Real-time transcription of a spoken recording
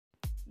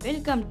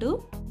Welcome to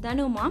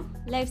தனுமாம்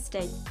life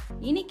style.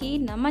 இன்னைக்கு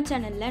நம்ம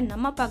சேனலில்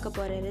நம்ம பார்க்க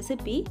போகிற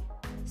ரெசிபி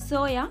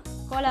சோயா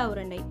கோலா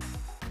உருண்டை.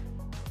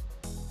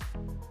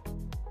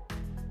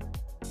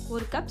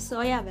 ஒரு கப்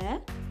சோயாவை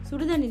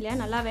சுடுதண்ணியில்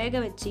நல்லா வேக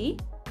வச்சு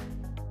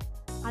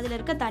அதில்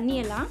இருக்க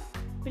தண்ணியெல்லாம்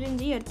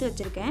பிழிஞ்சு எடுத்து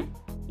வச்சுருக்கேன்.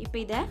 இப்போ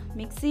இதை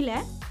மிக்சியில்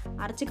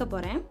அரைச்சிக்க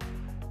போகிறேன்.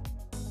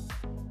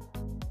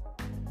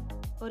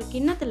 ஒரு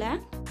கிண்ணத்தில்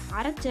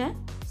அரைச்ச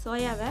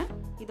சோயாவை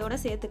இதோட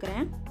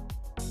சேர்த்துக்கிறேன்.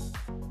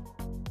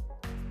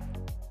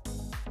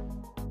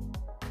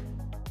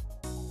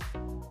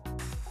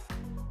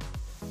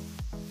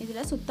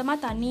 இதில்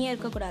சுத்தமாக தண்ணியே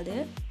இருக்கக்கூடாது.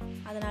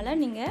 அதனால்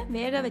நீங்கள்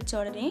வேக வச்ச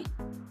உடனே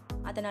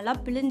அதை நல்லா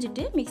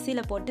பிழிஞ்சிட்டு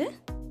மிக்சியில் போட்டு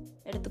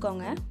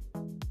எடுத்துக்கோங்க.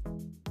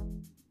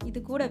 இது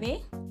கூடவே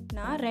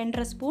நான்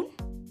 2.5 ஸ்பூன்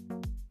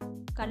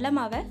கடலை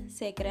மாவை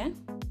சேர்க்குறேன்.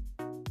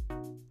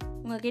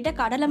 உங்கள்கிட்ட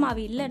கடலை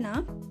மாவு இல்லைன்னா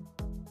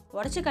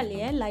உடச்ச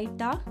கடலையை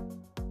லைட்டாக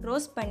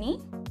ரோஸ்ட் பண்ணி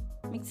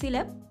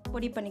மிக்சியில்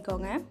பொடி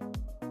பண்ணிக்கோங்க.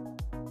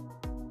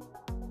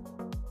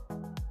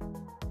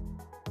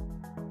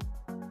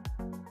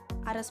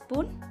 அரை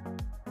ஸ்பூன்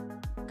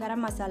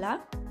கரம் மசாலா,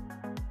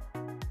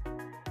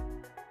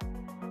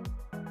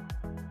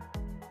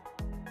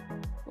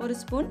 1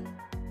 ஸ்பூன்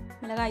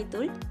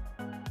மிளகாய்த்தூள்,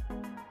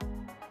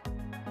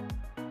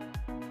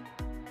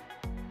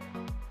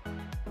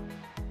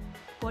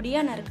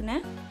 பொடியாக நறுக்குன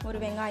ஒரு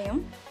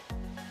வெங்காயம்,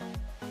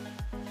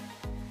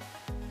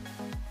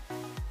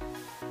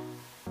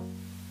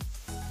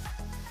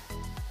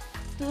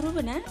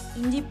 துருவின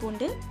இஞ்சி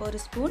பூண்டு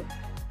 1 ஸ்பூன்,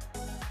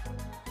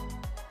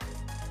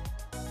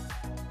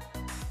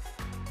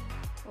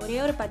 ஒரே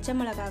ஒரு பச்சை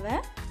மிளகாவை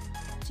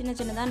சின்ன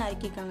சின்னதாக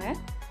நறுக்கிக்கோங்க,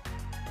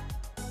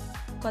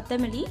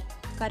 கொத்தமல்லி,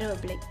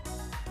 கருவேப்பிலை.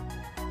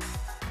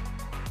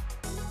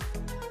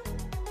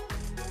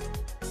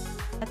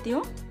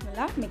 எல்லாத்தையும்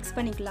நல்லா மிக்ஸ்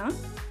பண்ணிக்கலாம்.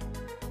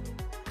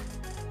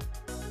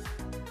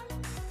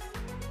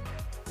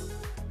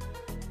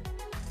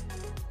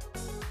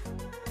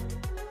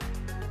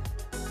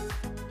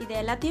 இதை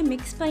எல்லாத்தையும்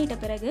மிக்ஸ் பண்ணிட்ட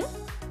பிறகு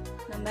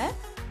நம்ம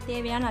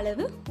தேவையான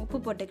அளவு உப்பு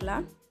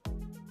போட்டுக்கலாம்.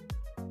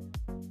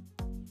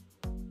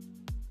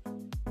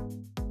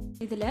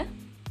 இதில்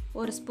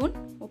 1 ஸ்பூன்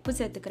உப்பு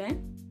சேர்த்துக்கிறேன்.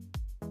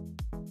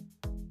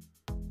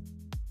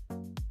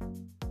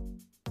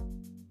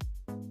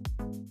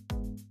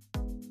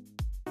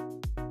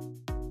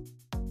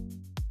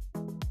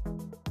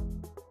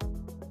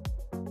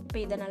 இப்போ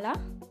இதை நல்லா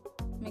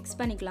மிக்ஸ்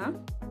பண்ணிக்கலாம்.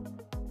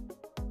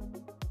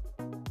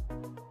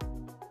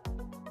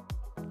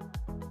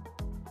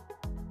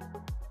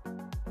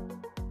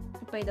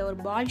 இப்போ இதை ஒரு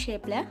பால்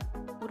ஷேப்பில்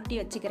உருட்டி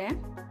வச்சுக்கிறேன்.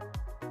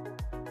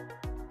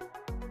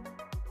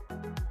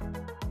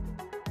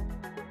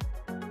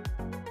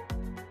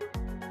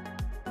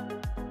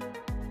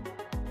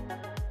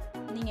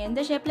 நீங்கள்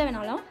எந்த ஷேப்பில்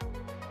வேணாலும்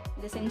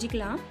இதை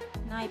செஞ்சுக்கலாம்.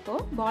 நான்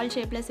இப்போது பால்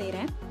ஷேப்பில்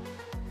செய்கிறேன்.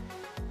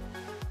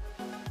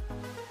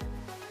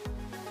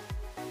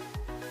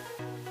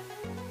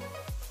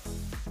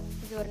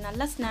 இது ஒரு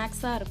நல்ல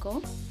ஸ்நாக்ஸாக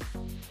இருக்கும்.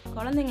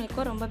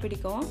 குழந்தைங்களுக்கும் ரொம்ப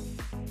பிடிக்கும்.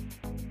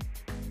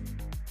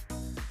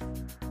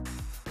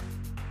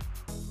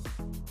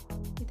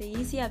 இதை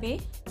ஈஸியாகவே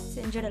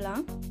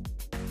செஞ்சிடலாம்.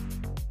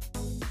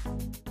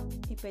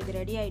 இப்போ இது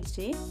ரெடி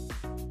ஆயிடுச்சு.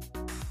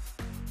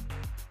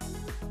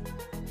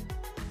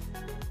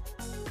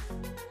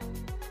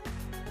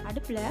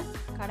 அடுப்பில்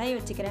கடாயை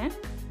வச்சுக்கிறேன்.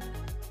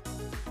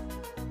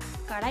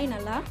 கடாய்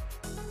நல்லா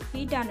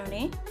ஹீட்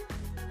ஆனோடனே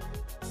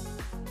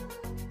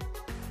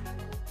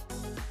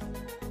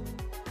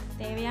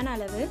தேவையான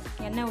அளவு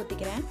எண்ணெய்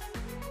ஊற்றிக்கிறேன்.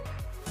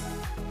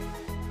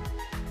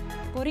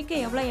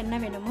 பொரிக்க எவ்வளோ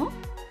எண்ணெய் வேணுமோ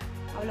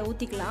அவ்வளோ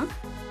ஊற்றிக்கலாம்.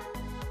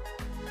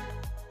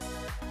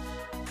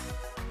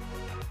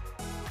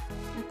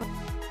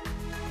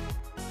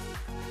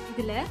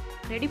 இதில்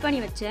ரெடி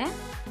பண்ணி வச்ச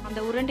அந்த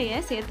உருண்டையை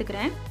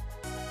சேர்த்துக்கிறேன்.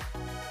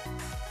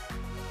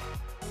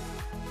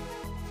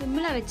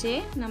 சிம்மில் வச்சு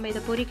நம்ம இதை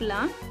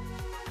பொரிக்கலாம்.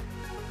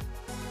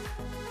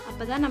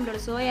 அப்போ தான் நம்மளோட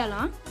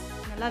சோயாலாம்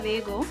நல்லா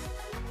வேகும்.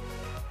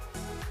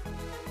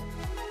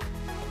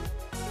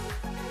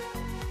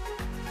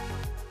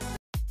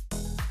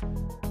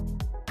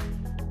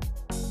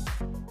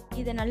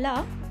 இதை நல்லா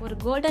ஒரு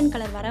கோல்டன்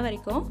கலர் வர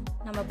வரைக்கும்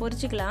நம்ம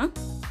பொரிச்சுக்கலாம்.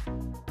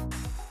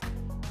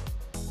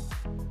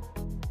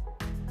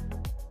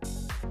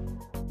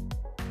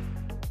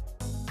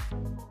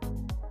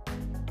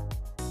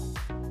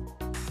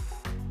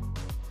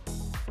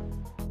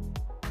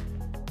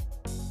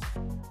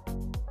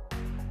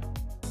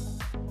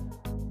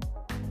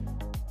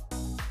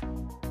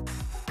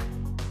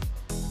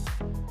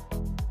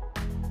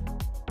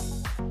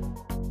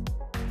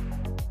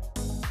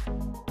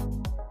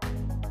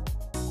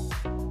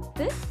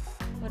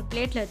 ஒரு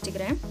பிளேட்டில்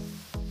வச்சுக்கிறேன்.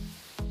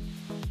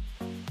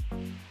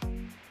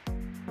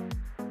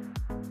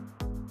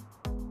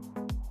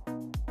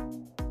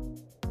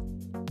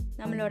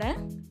 நம்மளோட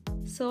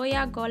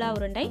சோயா கோலா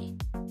உருண்டை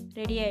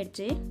ரெடி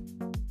ஆயிடுச்சு.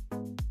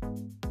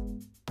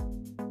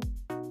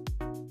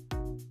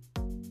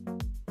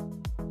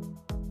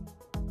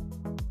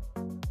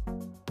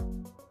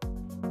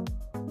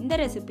 இந்த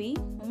ரெசிபி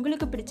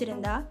உங்களுக்கு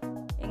பிடிச்சிருந்தா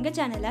எங்கள்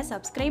சேனலை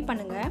சப்ஸ்கிரைப்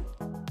பண்ணுங்கள்.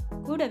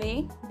 கூடவே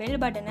பெல்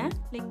பட்டனை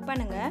கிளிக்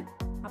பண்ணுங்கள்.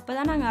 அப்போ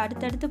தான் நாங்கள்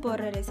அடுத்தடுத்து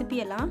போடுற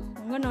ரெசிபியெல்லாம்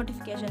உங்கள்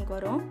நோட்டிஃபிகேஷனுக்கு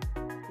வரும்.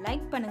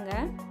 லைக்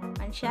பண்ணுங்கள்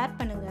அண்ட் ஷேர்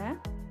பண்ணுங்கள்.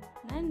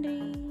 நன்றி.